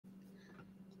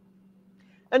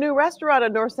A new restaurant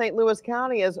in North St. Louis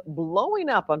County is blowing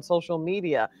up on social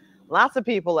media. Lots of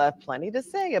people have plenty to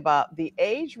say about the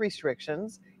age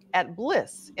restrictions at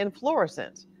Bliss in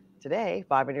Florissant. Today,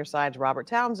 5 on Your Side's Robert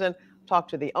Townsend talked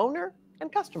to the owner and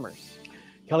customers.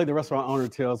 Kelly, the restaurant owner,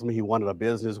 tells me he wanted a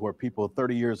business where people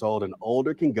 30 years old and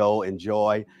older can go,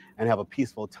 enjoy, and have a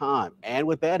peaceful time. And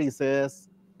with that, he says,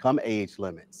 come age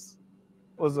limits.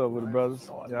 What's up with the brothers?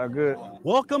 Y'all good?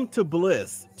 Welcome to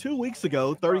Bliss. 2 weeks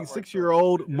ago,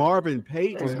 36-year-old Marvin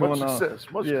Pate What's going on?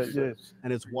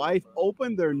 And his wife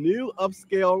opened their new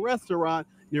upscale restaurant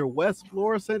near West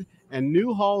Florissant and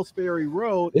New Halls Ferry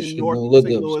Road in North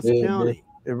St. Louis County.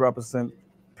 It represents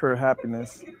pure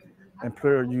happiness and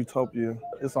pure utopia.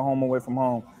 It's a home away from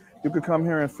home. You could come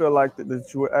here and feel like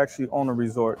that you were actually on a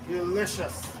resort.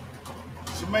 Delicious.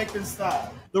 Jamaican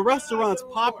style. The restaurant's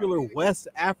popular West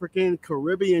African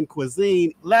Caribbean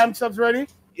cuisine, Lamb chops ready?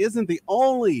 isn't the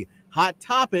only hot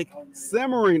topic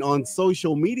simmering on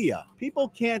social media. People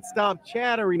can't stop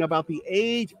chattering about the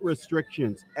age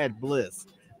restrictions at Bliss.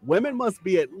 Women must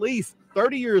be at least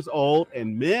 30 years old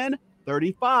and men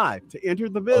 35 to enter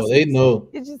the business. Oh, they know.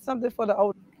 It's just something for the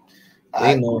old.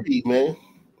 They know. agree, man.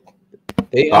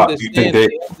 They understand. They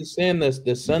understand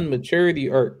the son maturity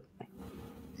arc.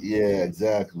 Yeah,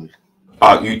 exactly.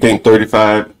 You think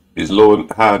 35 is low and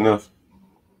high enough?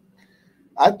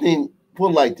 I think,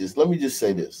 put it like this. Let me just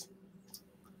say this.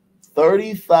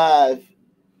 35,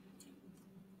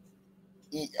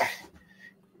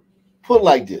 put it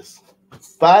like this.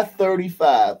 By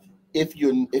 35, if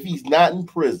he's not in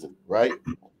prison, right?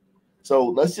 So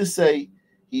let's just say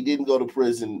he didn't go to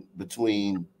prison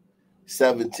between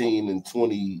 17 and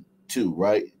 22,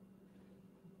 right?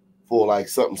 For like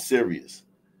something serious.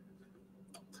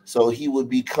 So he would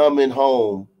be coming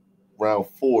home around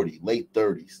 40, late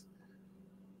 30s.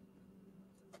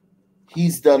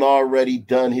 He's already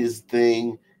done his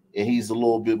thing, and he's a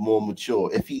little bit more mature.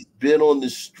 If he's been on the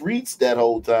streets that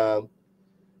whole time,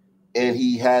 and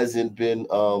he hasn't been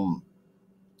on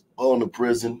the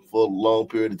prison for a long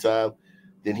period of time,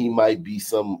 then he might be a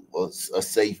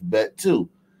safe bet too.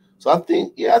 So I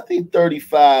think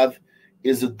 35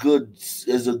 is a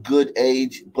good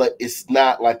age, but it's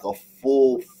not like a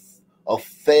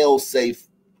fail-safe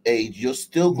age. You're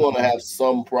still going to have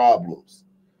some problems.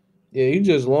 Yeah, you're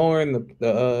just lowering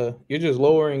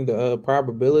the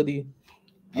probability.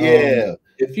 Yeah.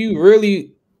 If you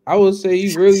really, I would say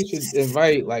you really should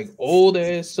invite like old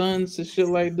ass sons to shit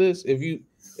like this. If you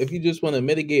just want to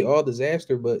mitigate all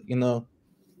disaster, but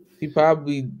he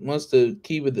probably wants to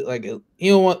keep it like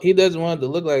he doesn't want it to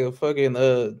look like a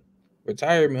fucking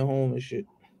retirement home and shit.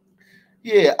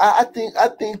 Yeah, I think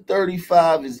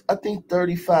 35 is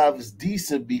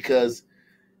decent, because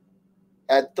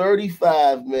at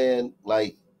 35, man,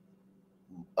 like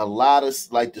a lot of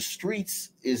like the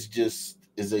streets is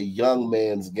a young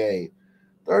man's game.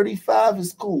 35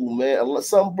 is cool, man.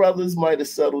 Some brothers might have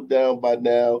settled down by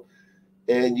now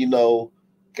and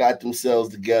got themselves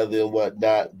together and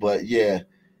whatnot. But yeah,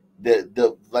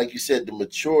 the like you said, the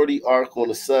maturity arc on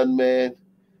the son, man,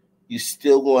 you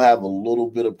still gonna have a little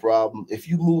bit of problem. If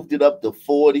you moved it up to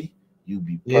 40, you'd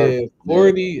be perfect. Yeah,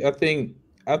 40, man.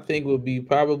 I think would be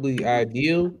probably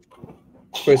ideal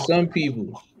for some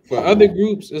people. For other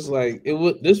groups, it's like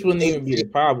this wouldn't even be a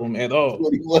problem at all.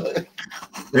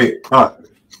 Hey,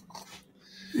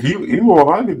 he will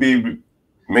hardly be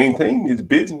maintaining his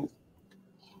business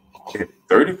at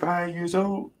 35 years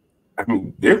old. I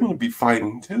mean, they're going to be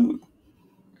fighting too.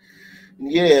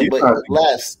 Yeah, but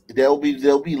less. There'll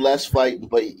be less fighting.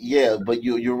 But yeah, but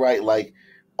you're right. Like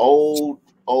old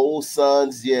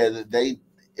sons, yeah, they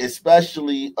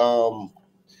especially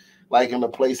like in a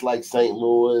place like St.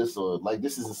 Louis, or like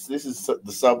this is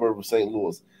the suburb of St.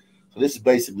 Louis. So this is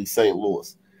basically St.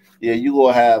 Louis. Yeah, you're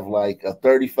gonna have like a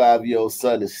 35-year-old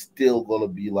son is still gonna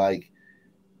be like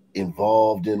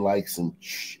involved in like some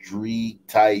street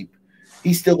type.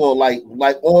 He's still gonna like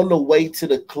on the way to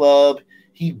the club,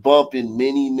 he bumping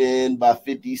Many Men by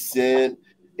 50 Cent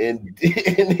and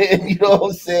you know what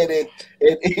I'm saying,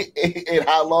 and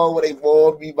How Long Will They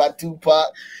Mourn Me by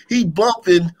Tupac. He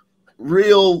bumping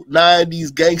real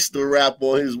 90s gangster rap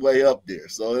on his way up there.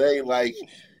 So it ain't like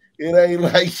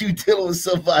you dealing with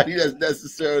somebody that's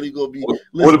necessarily gonna be.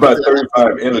 What about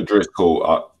 35 in a dress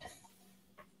code?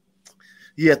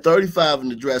 Yeah, 35 in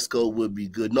the dress code would be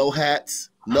good. No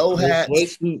hats. Yeah.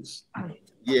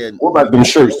 What about them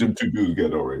shirts them two dudes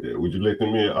got on right there? Would you let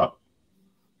them in?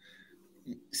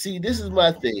 See, this is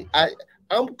my thing.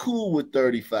 I'm cool with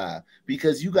 35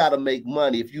 because you got to make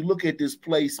money. If you look at this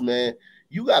place, man,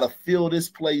 you got to fill this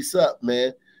place up,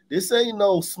 man. This ain't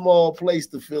no small place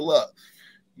to fill up.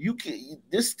 You can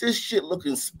this shit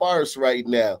looking sparse right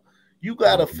now. You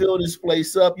gotta fill this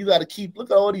place up. You gotta look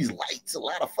at all these lights, a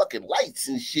lot of fucking lights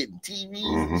and shit, and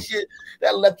TVs and shit.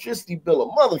 That electricity bill, a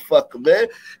motherfucker, man.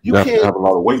 You can't have a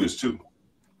lot of waiters too.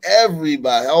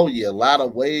 Everybody, oh yeah, a lot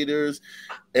of waiters,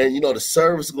 and the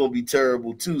service is gonna be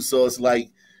terrible too. So it's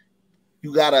like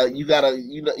you gotta, you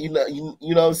know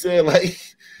what I'm saying? Like,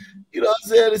 you know what I'm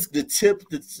saying? It's the tip.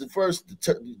 The first,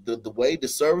 the way the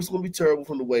service is gonna be terrible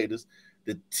from the waiters.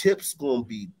 The tips gonna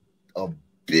be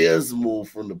abysmal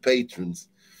from the patrons.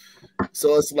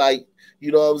 So it's like,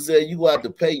 you know what I'm saying? You got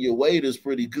to pay your waiters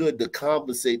pretty good to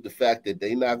compensate the fact that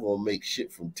they're not gonna make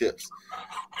shit from tips.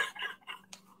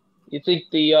 You think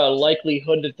the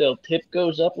likelihood that they'll tip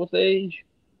goes up with age?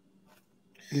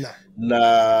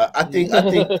 Nah. I think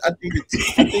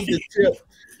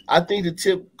the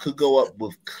tip could go up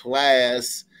with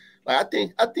class. Like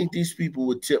I think these people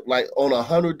would tip like on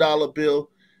 $100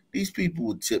 bill. These people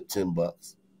would tip $10.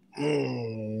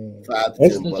 $5 to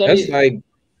 $10.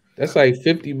 That's like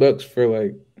 $50 for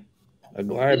like a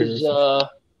glider.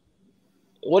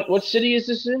 What city is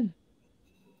this in?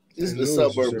 This is the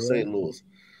suburb of St. Louis.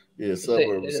 Yeah,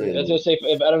 suburb of St. Louis. I was gonna say,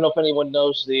 I don't know if anyone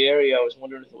knows the area. I was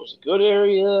wondering if it was a good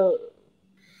area.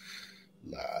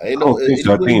 Nah, ain't no. I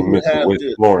think West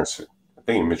Florence. I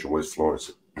think you mentioned West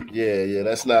Florence. Yeah,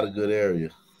 that's not a good area.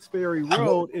 Sperry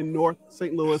Road in North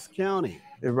St. Louis County.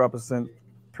 It represents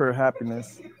pure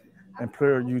happiness and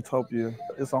pure utopia.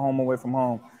 It's a home away from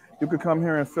home. You could come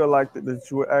here and feel like that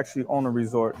you were actually on a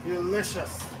resort.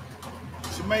 Delicious.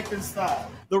 Jamaican style.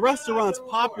 The restaurant's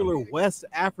popular West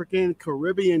African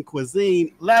Caribbean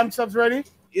cuisine, Lamb chops ready?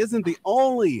 isn't the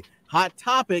only hot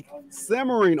topic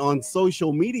simmering on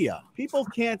social media. People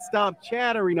can't stop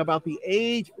chattering about the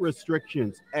age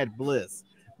restrictions at Bliss.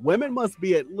 Women must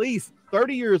be at least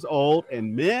 30 years old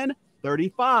and men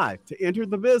 35 to enter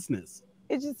the business.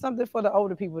 It's just something for the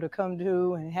older people to come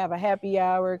to and have a happy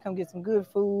hour, come get some good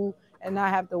food, and not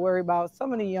have to worry about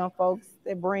some of the young folks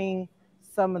that bring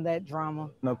some of that drama.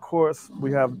 And of course,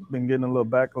 we have been getting a little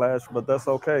backlash, but that's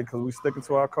okay because we sticking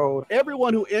to our code.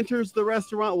 Everyone who enters the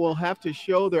restaurant will have to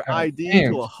show their ID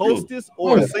to a hostess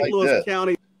or a St. Louis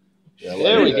County.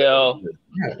 There we go.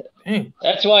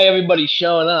 That's why everybody's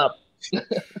showing up.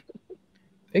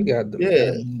 They got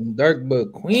the dark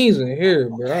butt queens in here,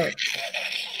 bro.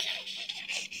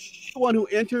 Everyone who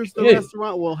enters the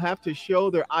restaurant will have to show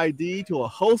their ID to a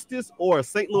hostess or a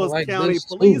St. Louis County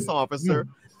police officer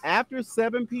after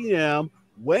 7 p.m.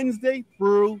 Wednesday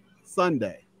through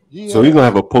Sunday. So you're gonna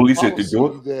have a police at the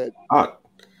door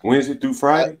Wednesday through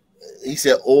Friday? He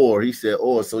said or.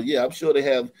 So yeah, I'm sure they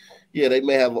have. Yeah, they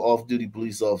may have an off-duty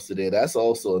police officer there. That's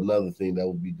also another thing that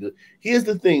would be good. Here's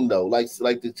the thing, though, like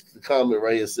the comment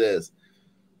right here says,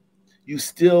 he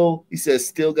says,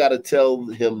 still got to tell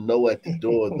him no at the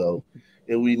door, though,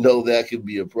 and we know that could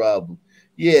be a problem.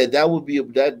 Yeah, that would be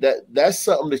that's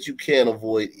something that you can't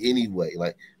avoid anyway.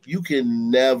 Like you can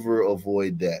never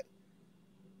avoid that.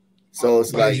 So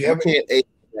it's like you can't edit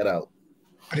that out.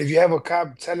 But if you have a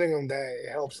cop telling them that,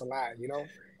 it helps a lot, you know?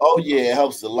 Oh yeah, it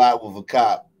helps a lot with a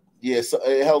cop. Yeah, so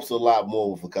it helps a lot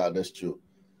more with a cop. That's true.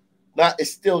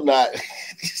 It's still not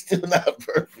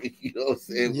perfect. You know what I'm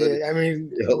saying? Yeah, but I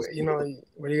mean, you know,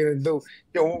 what are you gonna do?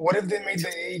 Yo, what if they made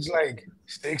the age like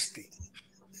 60?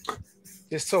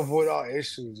 Just to avoid all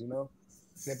issues, you know?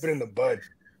 They put in the bud.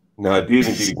 No, it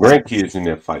didn't be the grandkids in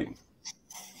there fighting.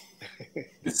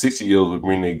 The 60-year-olds would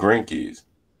bring their grandkids.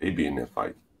 They'd be in there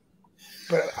fighting.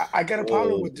 But I got a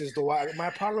problem with this, though. My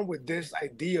problem with this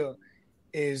idea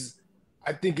is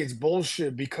I think it's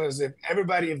bullshit because if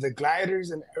the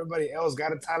gliders and everybody else got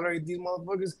to tolerate these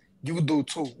motherfuckers, you do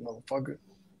too, motherfucker.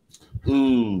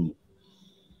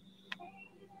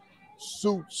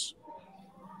 Suits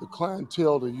the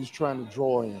clientele that he's trying to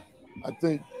draw in. I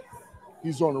think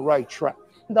he's on the right track.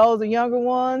 Those are younger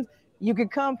ones. You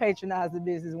could come patronize the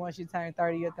business once you turn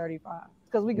 30 or 35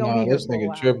 because we gonna be here this for a nigga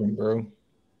while. Tripping, bro.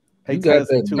 Hey, You got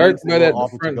that dark nut at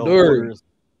the front door.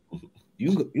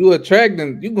 You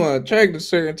attracting. You gonna attract a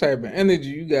certain type of energy.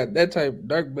 You got that type of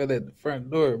dark bed at the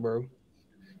front door, bro.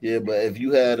 Yeah, but if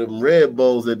you had them Red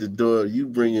Bulls at the door, you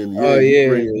bring in.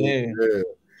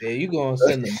 Yeah, you gonna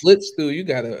send the blitz through. You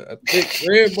got a thick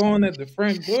Red Bull at the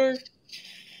front door.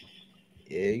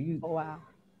 Yeah, wow.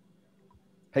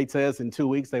 He says in 2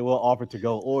 weeks they will offer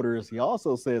to-go orders. He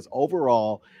also says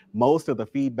overall, most of the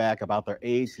feedback about their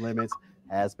age limits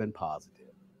has been positive.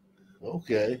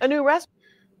 Okay. A new restaurant.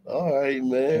 All right,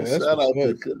 man. Yeah, Shout out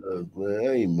to Cuz, man.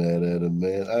 I ain't mad at him,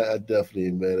 man. I definitely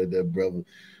ain't mad at that brother.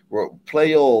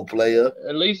 Play on, player.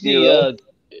 At least he, at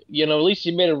least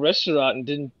he made a restaurant and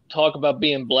didn't talk about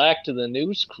being black to the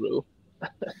news crew.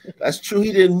 That's true.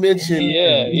 He didn't mention.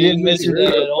 Yeah, he didn't mention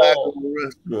that at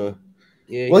all.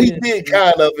 Yeah, well, he did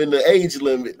kind of in the age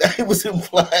limit. That was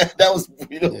implied. That was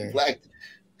black.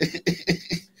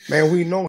 Man, we know